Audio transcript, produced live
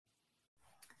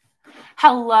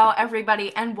Hello,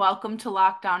 everybody, and welcome to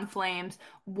Locked On Flames.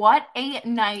 What a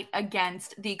night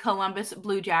against the Columbus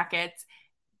Blue Jackets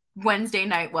Wednesday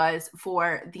night was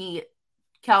for the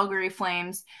Calgary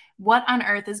Flames. What on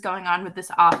earth is going on with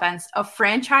this offense? A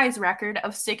franchise record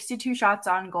of 62 shots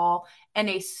on goal and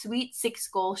a sweet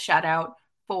 6-goal shutout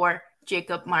for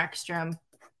Jacob Markstrom.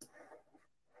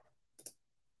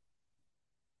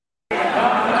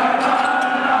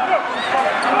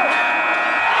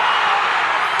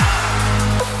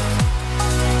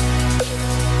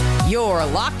 You're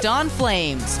Locked On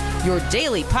Flames, your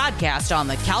daily podcast on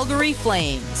the Calgary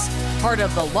Flames. Part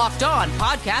of the Locked On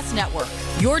Podcast Network,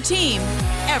 your team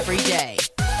every day.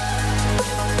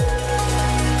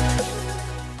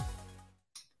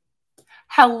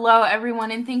 Hello,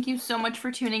 everyone, and thank you so much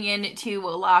for tuning in to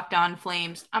Locked On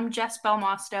Flames. I'm Jess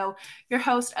Belmosto, your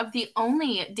host of the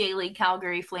only daily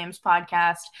Calgary Flames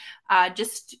podcast.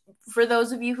 Just for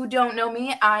those of you who don't know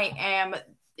me, I am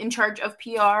in charge of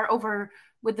PR over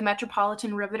with the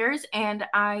Metropolitan Riveters, and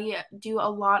I do a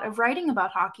lot of writing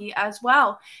about hockey as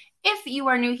well. If you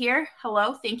are new here,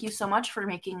 hello, thank you so much for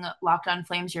making Locked On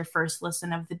Flames your first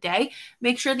listen of the day.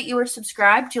 Make sure that you are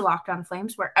subscribed to Locked On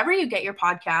Flames wherever you get your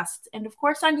podcasts, and of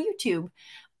course on YouTube.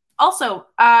 Also,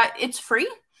 it's free,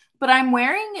 but I'm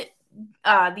wearing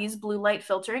these blue light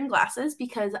filtering glasses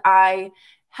because I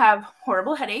have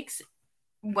horrible headaches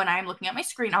when I'm looking at my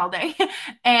screen all day.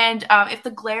 And if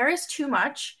the glare is too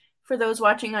much, for those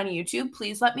watching on YouTube,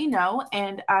 please let me know,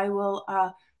 and I will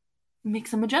make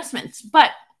some adjustments.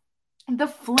 But the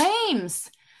Flames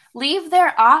leave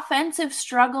their offensive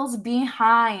struggles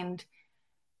behind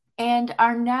and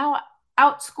are now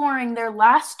outscoring their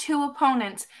last two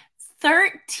opponents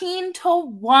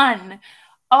 13-1.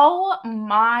 Oh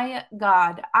my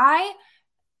God. I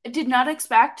did not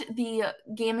expect the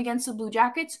game against the Blue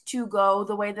Jackets to go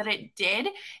the way that it did.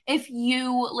 If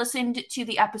you listened to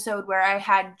the episode where I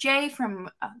had Jay from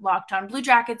Locked On Blue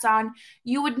Jackets on,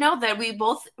 you would know that we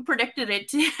both predicted it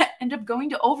to end up going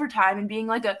to overtime and being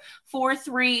like a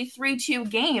 4-3, 3-2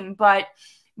 game. But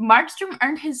Markstrom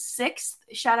earned his sixth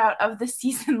shutout of the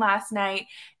season last night,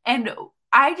 and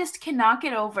I just cannot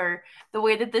get over the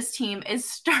way that this team is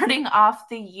starting off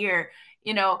the year.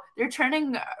 You know, they're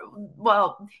turning,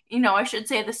 I should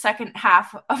say the second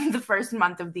half of the first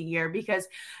month of the year, because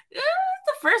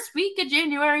the first week of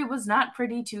January was not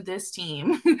pretty to this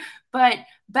team. But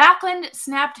Backlund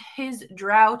snapped his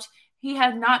drought. He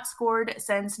had not scored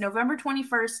since November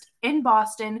 21st in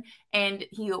Boston, and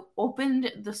he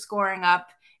opened the scoring up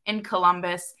in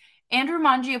Columbus. Andrew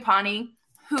Mangiapane,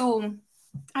 who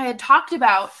I had talked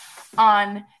about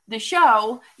on the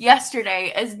show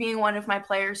yesterday as being one of my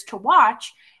players to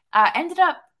watch, ended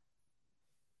up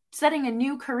setting a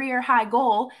new career high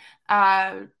goal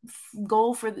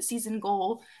for the season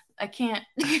goal. I can't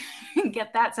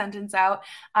get that sentence out.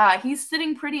 He's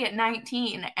sitting pretty at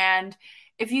 19. And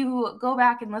if you go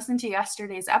back and listen to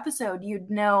yesterday's episode,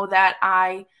 you'd know that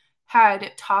I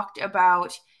had talked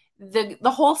about the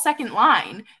whole second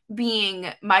line being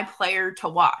my player to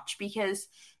watch, because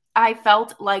I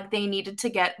felt like they needed to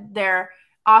get their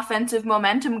offensive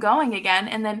momentum going again.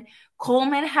 And then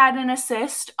Coleman had an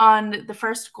assist on the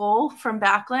first goal from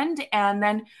Backlund, and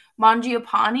then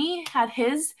Mangiapane had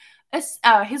his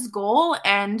goal,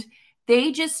 and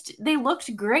they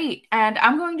looked great. And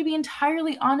I'm going to be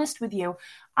entirely honest with you.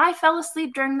 I fell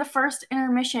asleep during the first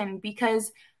intermission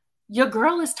because your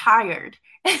girl is tired.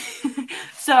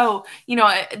 So,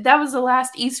 that was the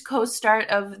last East Coast start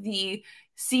of the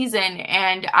season,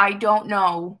 and I don't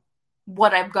know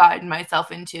what I've gotten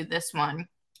myself into this one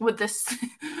with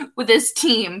this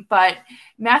team. But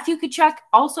Matthew Tkachuk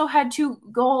also had two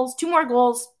more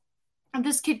goals.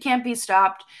 This kid can't be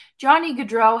stopped. Johnny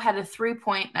Gaudreau had a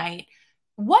 3-point night.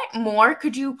 What more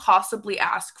could you possibly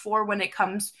ask for when it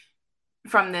comes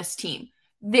from this team?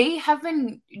 They have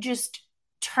been just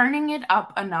turning it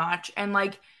up a notch, and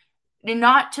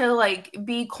not to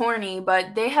be corny,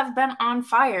 but they have been on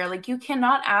fire. You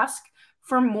cannot ask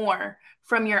for more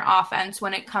from your offense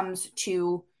when it comes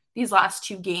to these last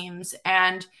two games.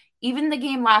 And even the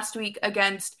game last week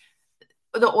against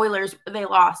the Oilers, they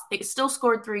lost. They still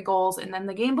scored 3 goals. And then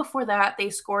the game before that,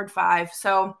 they scored 5.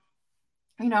 So,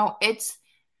 it's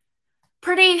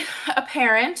pretty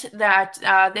apparent that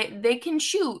they can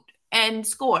shoot and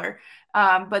score.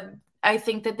 But I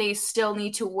think that they still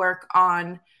need to work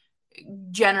on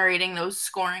generating those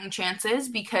scoring chances,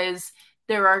 because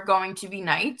there are going to be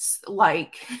nights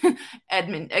like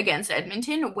against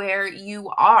Edmonton where you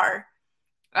are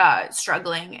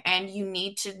struggling, and you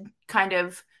need to kind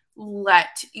of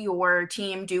let your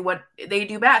team do what they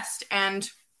do best and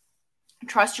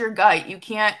trust your gut. You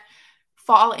can't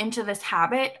fall into this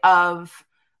habit of,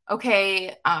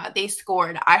 okay, they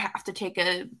scored, I have to take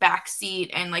a back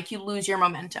seat, and like you lose your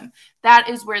momentum. That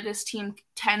is where this team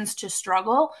tends to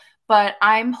struggle, but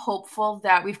I'm hopeful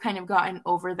that we've kind of gotten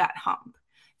over that hump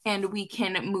and we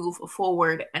can move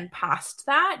forward and past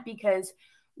that, because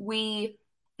we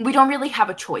don't really have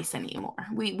a choice anymore.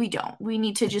 We don't. We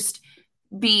need to just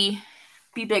be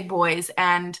big boys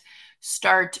and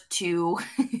start to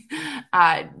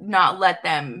not let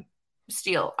them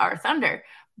steal our thunder.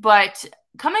 But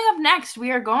coming up next,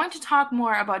 we are going to talk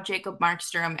more about Jacob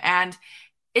Markstrom. And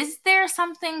is there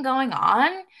something going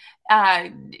on?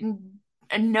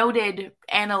 A noted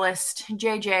analyst,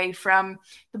 JJ, from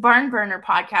the Barn Burner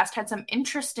podcast had some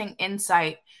interesting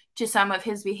insight to some of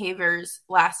his behaviors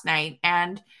last night.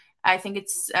 And I think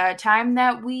it's time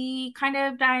that we kind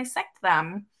of dissect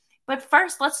them. But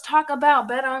first, let's talk about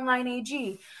BetOnline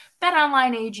AG.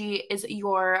 BetOnline AG is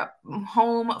your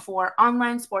home for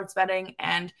online sports betting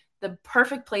and the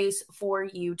perfect place for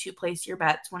you to place your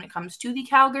bets when it comes to the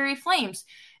Calgary Flames.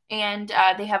 And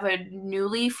they have a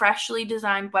newly, freshly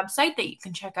designed website that you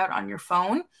can check out on your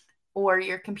phone or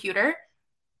your computer.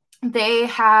 They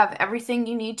have everything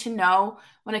you need to know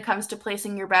when it comes to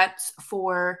placing your bets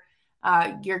for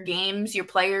your games, your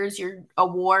players, your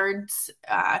awards.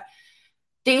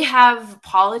 They have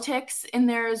politics in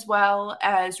there as well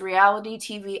as reality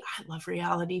TV. I love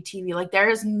reality TV. Like,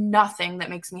 there is nothing that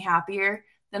makes me happier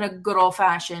than a good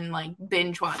old-fashioned like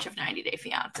binge watch of 90 Day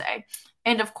Fiancé.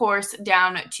 And of course,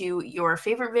 down to your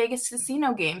favorite Vegas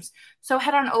casino games. So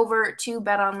head on over to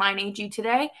BetOnline AG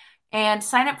today and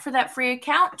sign up for that free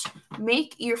account.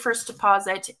 Make your first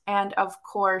deposit, and of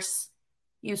course,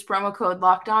 use promo code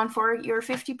LOCKEDON for your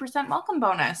 50% welcome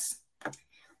bonus.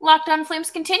 Locked On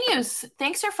Flames continues.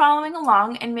 Thanks for following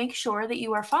along, and make sure that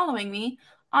you are following me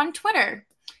on Twitter.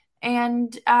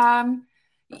 And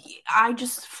I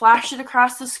just flashed it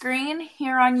across the screen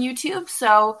here on YouTube,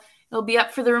 so it'll be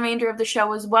up for the remainder of the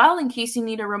show as well. In case you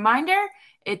need a reminder,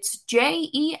 it's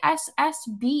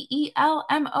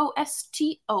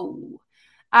JESSBELMOSTO.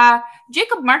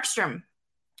 Jacob Markstrom,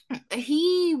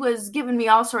 he was giving me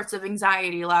all sorts of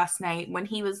anxiety last night when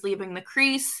he was leaving the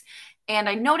crease. And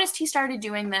I noticed he started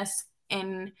doing this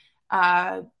in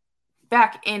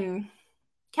back in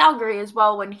Calgary as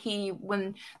well when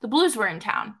the Blues were in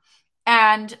town.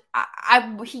 And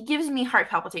he gives me heart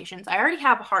palpitations. I already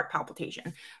have a heart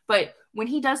palpitation. But when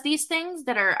he does these things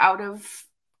that are out of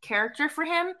character for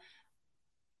him,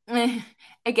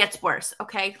 it gets worse,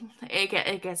 okay?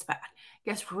 It gets bad. It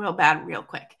gets real bad real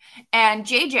quick. And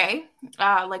JJ,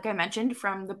 like I mentioned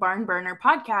from the Barn Burner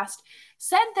podcast,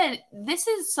 said that this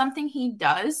is something he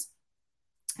does,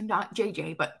 not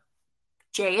JJ, but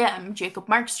JM, Jacob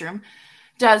Markstrom,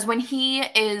 does when he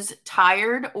is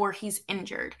tired or he's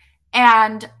injured.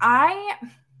 And I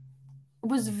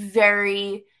was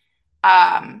very,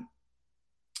 I don't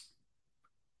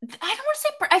want to say,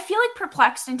 I feel like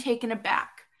perplexed and taken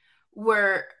aback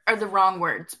are the wrong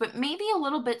words, but maybe a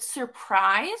little bit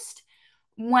surprised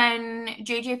when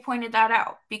JJ pointed that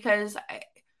out, because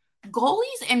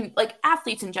goalies and like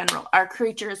athletes in general are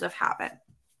creatures of habit.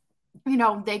 You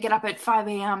know, they get up at 5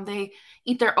 a.m., they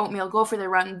eat their oatmeal, go for their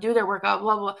run, do their workout,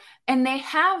 blah, blah, blah. And they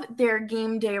have their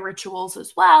game day rituals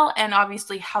as well. And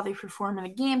obviously how they perform in a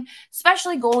game,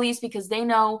 especially goalies, because they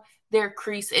know their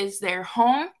crease is their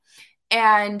home.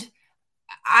 And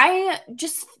I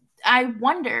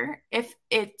wonder if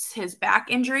it's his back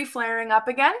injury flaring up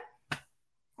again,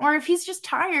 or if he's just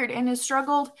tired and has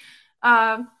struggled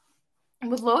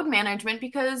with load management,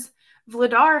 because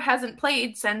Vladar hasn't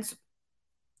played since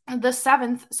the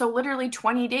 7th, so literally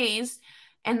 20 days,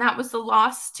 and that was the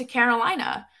loss to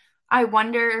Carolina. I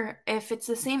wonder if it's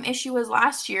the same issue as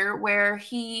last year, where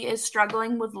he is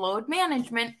struggling with load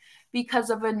management because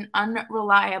of an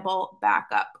unreliable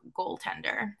backup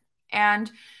goaltender.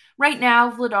 And right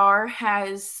now, Vladar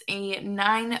has a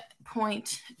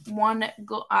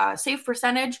 9.1 save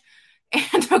percentage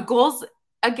and a goals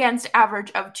against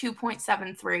average of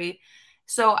 2.73.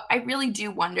 So I really do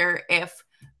wonder if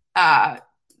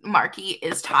Markey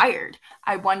is tired.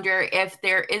 I wonder if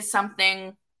there is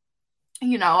something,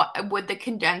 you know, with the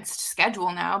condensed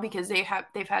schedule now, because they've had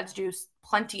to do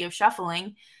plenty of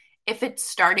shuffling, if it's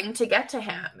starting to get to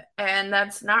him. And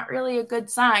that's not really a good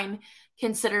sign,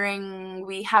 considering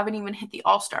we haven't even hit the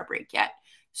All-Star break yet.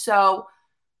 So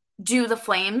do the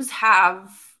Flames have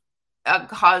a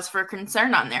cause for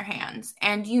concern on their hands?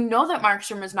 And you know that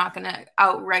Markstrom is not going to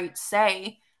outright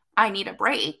say, I need a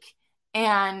break.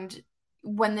 And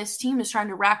when this team is trying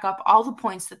to rack up all the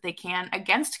points that they can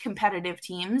against competitive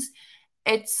teams,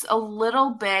 it's a little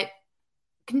bit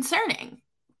concerning.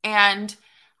 And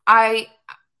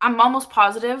I'm almost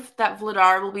positive that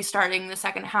Vladar will be starting the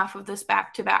second half of this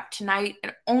back-to-back tonight.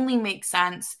 It only makes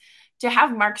sense to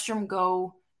have Markstrom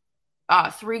go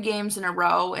 3 games in a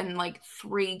row and like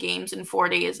 3 games in 4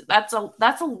 days. That's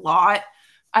a lot,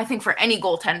 I think, for any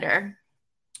goaltender,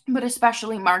 but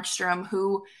especially Markstrom,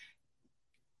 who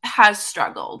has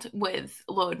struggled with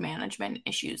load management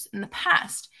issues in the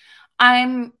past.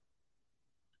 I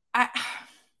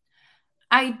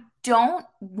don't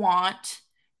want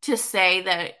to say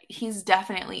that he's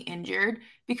definitely injured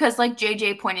because, like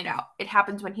JJ pointed out, it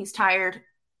happens when he's tired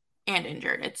and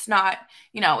injured. It's not,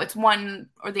 it's one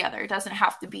or the other. It doesn't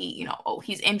have to be, oh,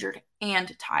 he's injured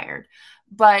and tired.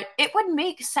 But it would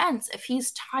make sense if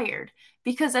he's tired,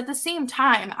 because at the same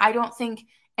time, I don't think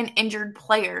an injured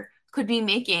player could be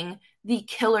making the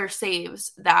killer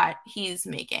saves that he's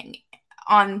making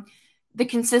on the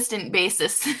consistent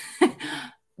basis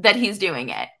that he's doing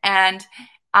it. And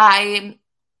I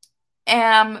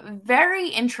am very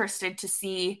interested to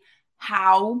see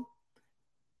how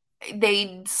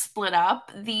they split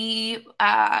up the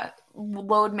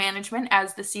load management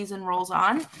as the season rolls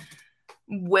on.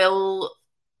 Will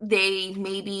they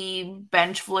maybe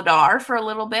bench Vladar for a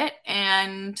little bit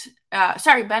and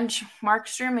bench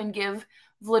Markstrom and give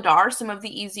Vladar some of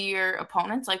the easier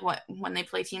opponents, like when they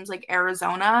play teams like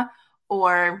Arizona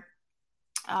or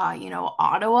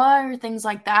Ottawa or things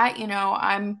like that.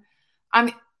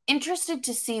 I'm interested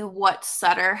to see what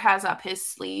Sutter has up his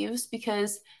sleeves,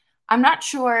 because I'm not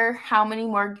sure how many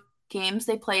more games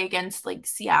they play against like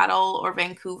Seattle or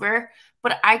Vancouver,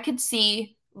 but I could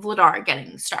see Vladar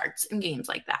getting starts in games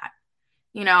like that.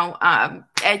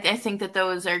 I think that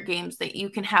those are games that you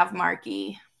can have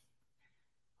Marky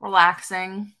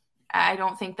relaxing. I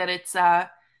don't think that it's a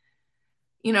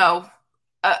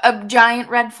giant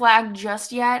red flag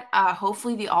just yet.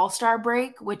 Hopefully the All-Star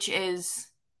break, which is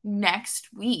next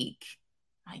week,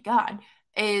 my God,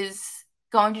 is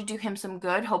going to do him some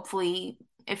good. Hopefully,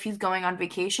 if he's going on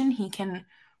vacation, he can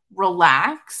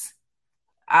relax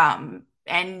and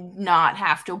not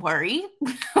have to worry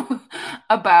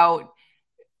about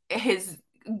his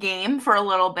game for a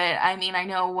little bit. I mean, I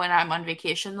know when I'm on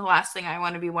vacation, the last thing I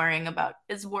want to be worrying about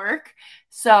is work.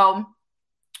 So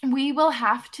we will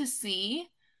have to see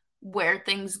where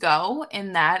things go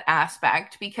in that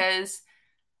aspect, because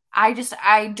I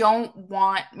don't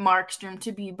want Markstrom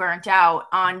to be burnt out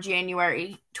on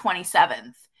January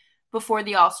 27th before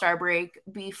the All-Star break,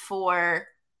 before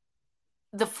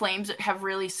the Flames have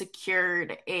really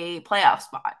secured a playoff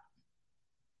spot.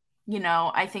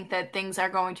 I think that things are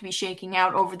going to be shaking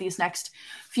out over these next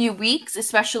few weeks,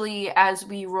 especially as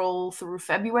we roll through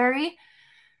February.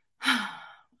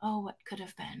 Oh, what could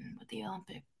have been with the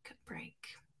Olympic break?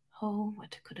 Oh,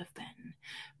 what could have been.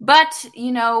 But,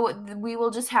 we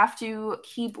will just have to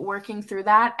keep working through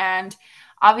that. And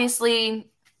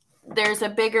obviously, there's a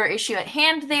bigger issue at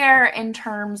hand there in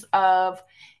terms of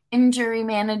injury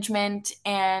management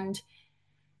and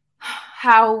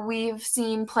how we've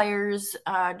seen players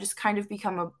just kind of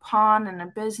become a pawn in a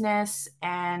business.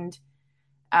 And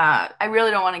I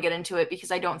really don't want to get into it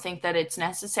because I don't think that it's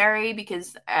necessary,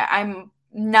 because I'm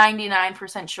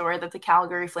 99% sure that the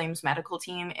Calgary Flames medical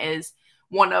team is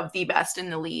one of the best in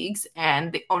the leagues,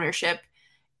 and the ownership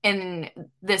in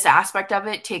this aspect of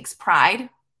it takes pride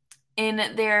in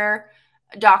their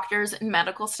doctors and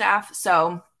medical staff.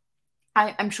 So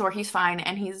I'm sure he's fine,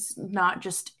 and he's not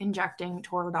just injecting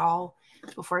Toradol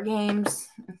before games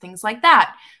and things like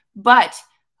that. But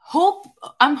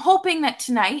I'm hoping that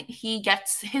tonight he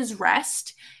gets his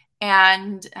rest,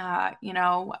 and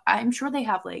I'm sure they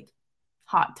have like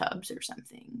hot tubs or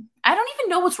something. I don't even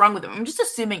know what's wrong with him. I'm just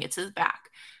assuming it's his back.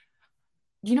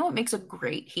 What makes a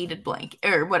great heated blanket,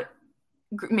 or what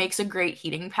makes a great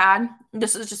heating pad?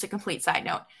 This is just a complete side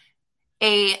note.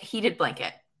 A heated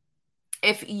blanket.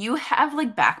 If you have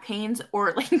like back pains,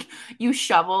 or like you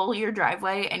shovel your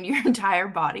driveway and your entire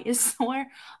body is sore,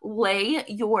 lay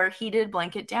your heated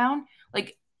blanket down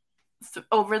like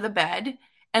over the bed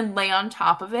and lay on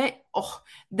top of it. Oh,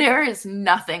 there is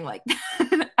nothing like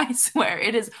that. I swear,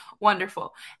 it is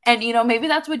wonderful. And maybe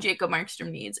that's what Jacob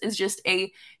Markstrom needs, is just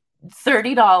a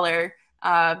 $30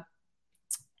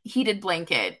 heated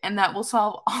blanket, and that will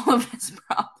solve all of his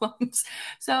problems.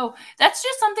 So that's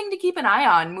just something to keep an eye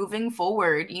on moving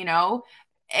forward.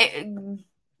 Did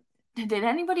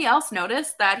anybody else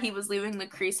notice that he was leaving the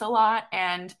crease a lot?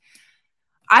 And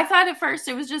I thought at first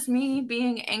it was just me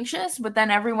being anxious, but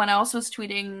then everyone else was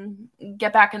tweeting,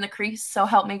 "Get back in the crease, so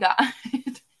help me God."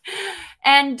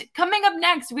 And coming up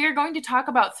next, we are going to talk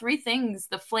about 3 things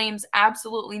the Flames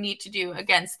absolutely need to do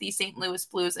against the St. Louis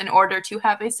Blues in order to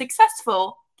have a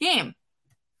successful game.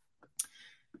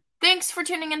 Thanks for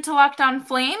tuning into Locked On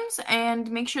Flames, and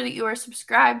make sure that you are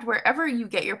subscribed wherever you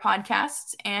get your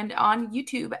podcasts and on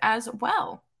YouTube as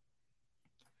well.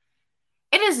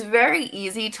 It is very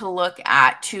easy to look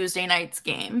at Tuesday night's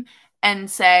game and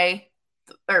say,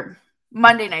 or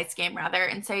Monday night's game rather,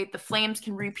 and say the Flames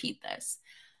can repeat this.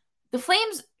 The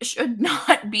Flames should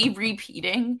not be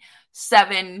repeating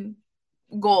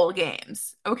 7-goal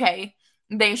games, okay?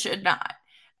 They should not.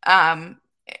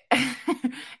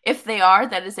 If they are,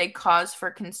 that is a cause for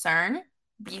concern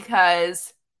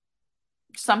because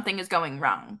something is going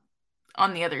wrong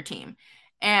on the other team.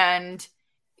 And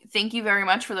thank you very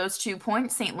much for those 2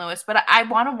 points, St. Louis. But I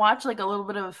want to watch like a little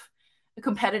bit of a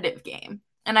competitive game.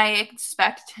 And I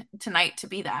expect tonight to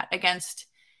be that against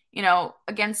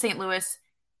St. Louis,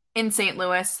 in St.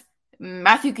 Louis,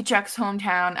 Matthew Tkachuk's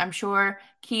hometown. I'm sure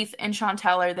Keith and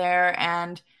Chantel are there,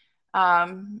 and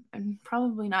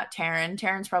probably not Taryn.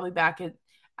 Taryn's probably back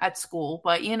at school.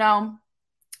 But,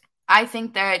 I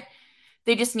think that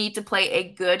they just need to play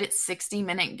a good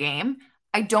 60-minute game.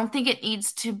 I don't think it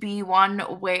needs to be one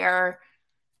where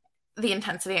the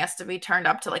intensity has to be turned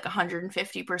up to like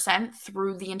 150%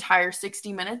 through the entire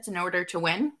 60 minutes in order to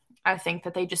win. I think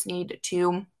that they just need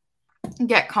to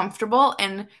get comfortable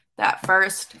in that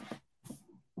first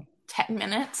 10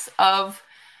 minutes of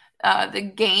the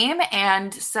game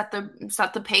and set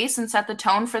the pace and set the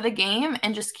tone for the game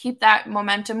and just keep that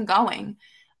momentum going.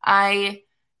 I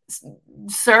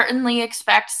certainly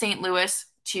expect St. Louis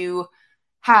to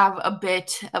have a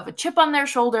bit of a chip on their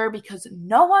shoulder because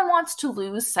no one wants to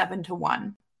lose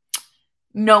 7-1.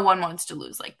 No one wants to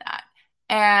lose like that.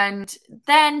 And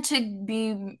then to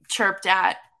be chirped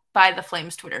at by the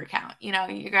Flames Twitter account. You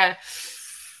gotta,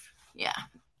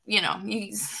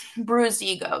 bruised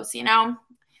egos,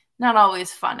 not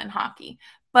always fun in hockey.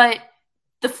 But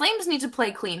the Flames need to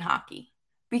play clean hockey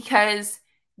because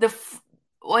the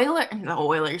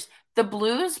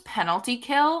Blues penalty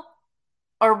kill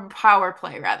or power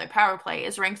play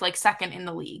is ranked like second in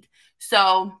the league.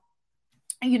 So,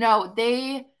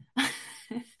 they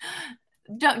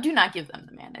do not give them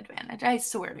the man advantage. I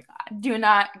swear to God, do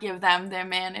not give them their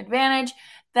man advantage.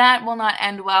 That will not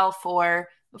end well for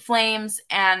the Flames.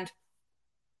 And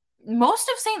most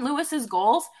of St. Louis's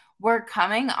goals were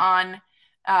coming on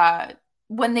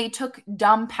when they took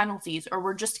dumb penalties or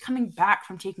were just coming back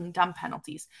from taking dumb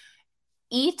penalties.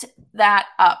 Eat that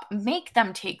up. Make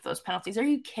them take those penalties. Are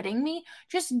you kidding me?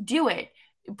 Just do it.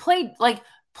 Play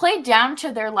down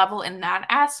to their level in that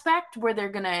aspect where they're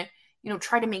going to,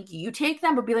 try to make you take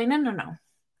them, but be like, no,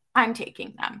 I'm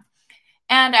taking them.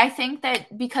 And I think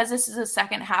that because this is a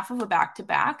second half of a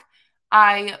back-to-back,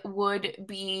 I would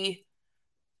be,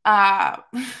 I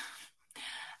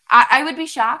would be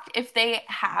shocked if they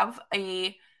have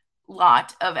a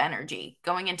lot of energy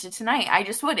going into tonight. I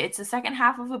just would. It's the second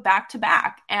half of a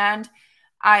back-to-back, and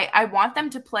I want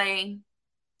them to play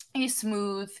a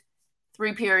smooth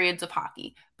 3 periods of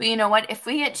hockey. But you know what? If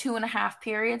we get 2.5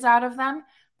 periods out of them,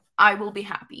 I will be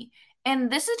happy.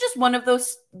 And this is just one of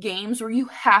those games where you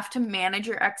have to manage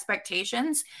your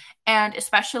expectations, and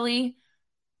especially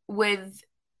with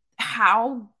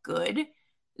how good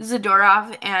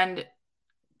Zadorov and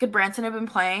Goodbranson have been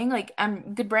playing. Like,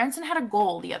 Goodbranson had a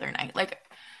goal the other night. Like,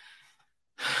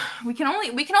 we can only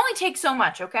take so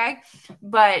much, okay?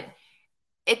 But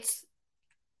it's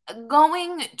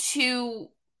going to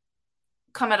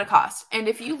come at a cost. And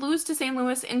if you lose to St.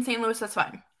 Louis in St. Louis, that's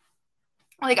fine.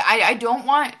 Like, I don't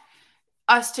want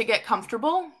us to get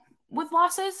comfortable with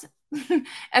losses,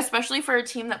 especially for a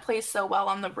team that plays so well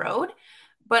on the road.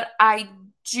 But I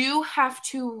do have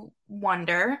to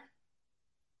wonder,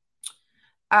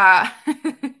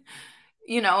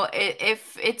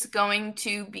 if it's going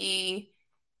to be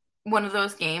one of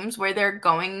those games where they're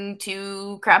going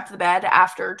to crap the bed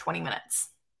after 20 minutes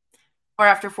or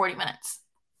after 40 minutes,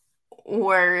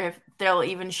 or if they'll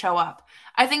even show up.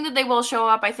 I think that they will show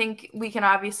up. I think we can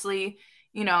obviously,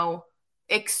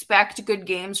 expect good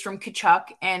games from Tkachuk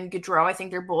and Gaudreau. I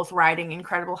think they're both riding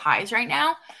incredible highs right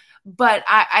now. But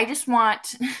I just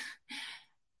want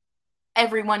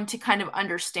everyone to kind of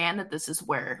understand that this is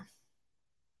where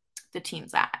the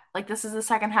team's at. Like, this is the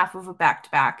second half of a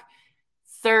back-to-back.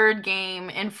 3rd game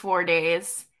in 4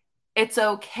 days. It's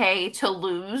okay to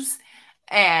lose.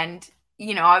 And,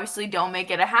 obviously don't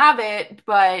make it a habit.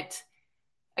 But,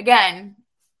 again,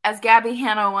 as Gabby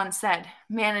Hanna once said,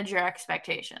 manage your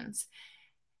expectations.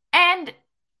 And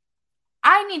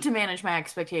I need to manage my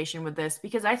expectation with this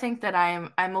because I think that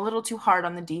I'm a little too hard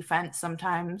on the defense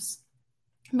sometimes.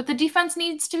 But the defense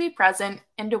needs to be present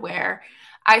and aware.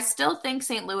 I still think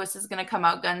St. Louis is going to come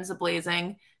out guns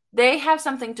a-blazing They have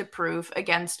something to prove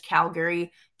against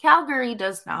Calgary. Calgary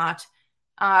does not.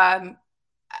 I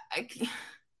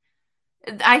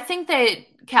think that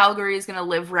Calgary is going to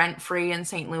live rent-free in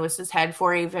St. Louis's head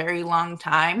for a very long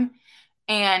time.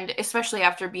 And especially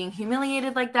after being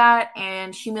humiliated like that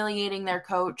and humiliating their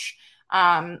coach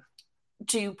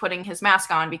to putting his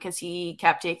mask on because he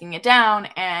kept taking it down.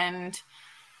 And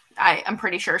I'm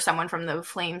pretty sure someone from the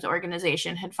Flames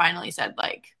organization had finally said,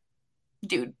 like,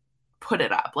 dude, put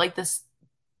it up. Like, this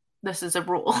is a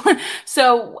rule.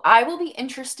 So I will be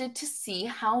interested to see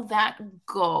how that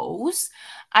goes.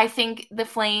 I think the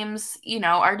Flames,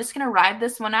 are just going to ride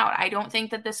this one out. I don't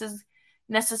think that this is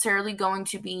necessarily going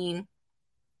to be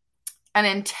an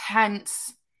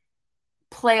intense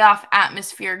playoff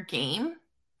atmosphere game,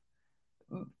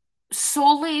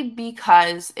 solely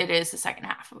because it is the second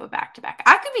half of a back-to-back.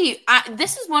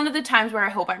 This is one of the times where I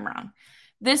hope I'm wrong.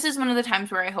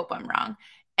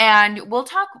 And we'll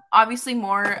talk obviously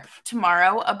more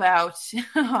tomorrow about,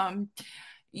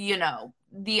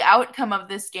 the outcome of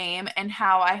this game and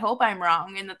how I hope I'm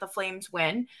wrong and that the Flames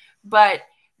win. But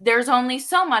there's only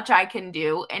so much I can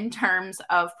do in terms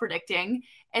of predicting,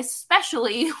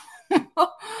 especially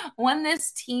when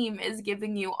this team is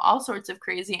giving you all sorts of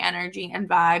crazy energy and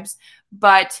vibes.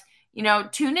 But,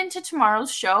 tune into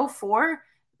tomorrow's show for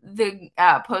the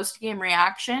post-game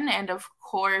reaction and, of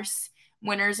course,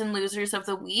 winners and losers of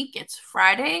the week. It's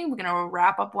Friday. We're going to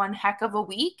wrap up one heck of a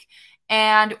week.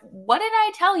 And what did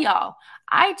I tell y'all?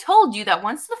 I told you that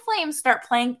once the Flames start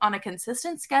playing on a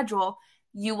consistent schedule,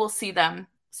 you will see them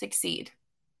succeed.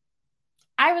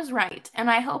 I was right, and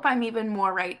I hope I'm even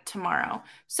more right tomorrow.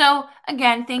 So,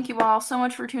 again, thank you all so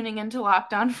much for tuning into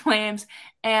Locked On Flames,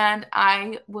 and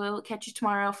I will catch you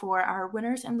tomorrow for our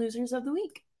winners and losers of the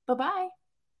week. Bye-bye.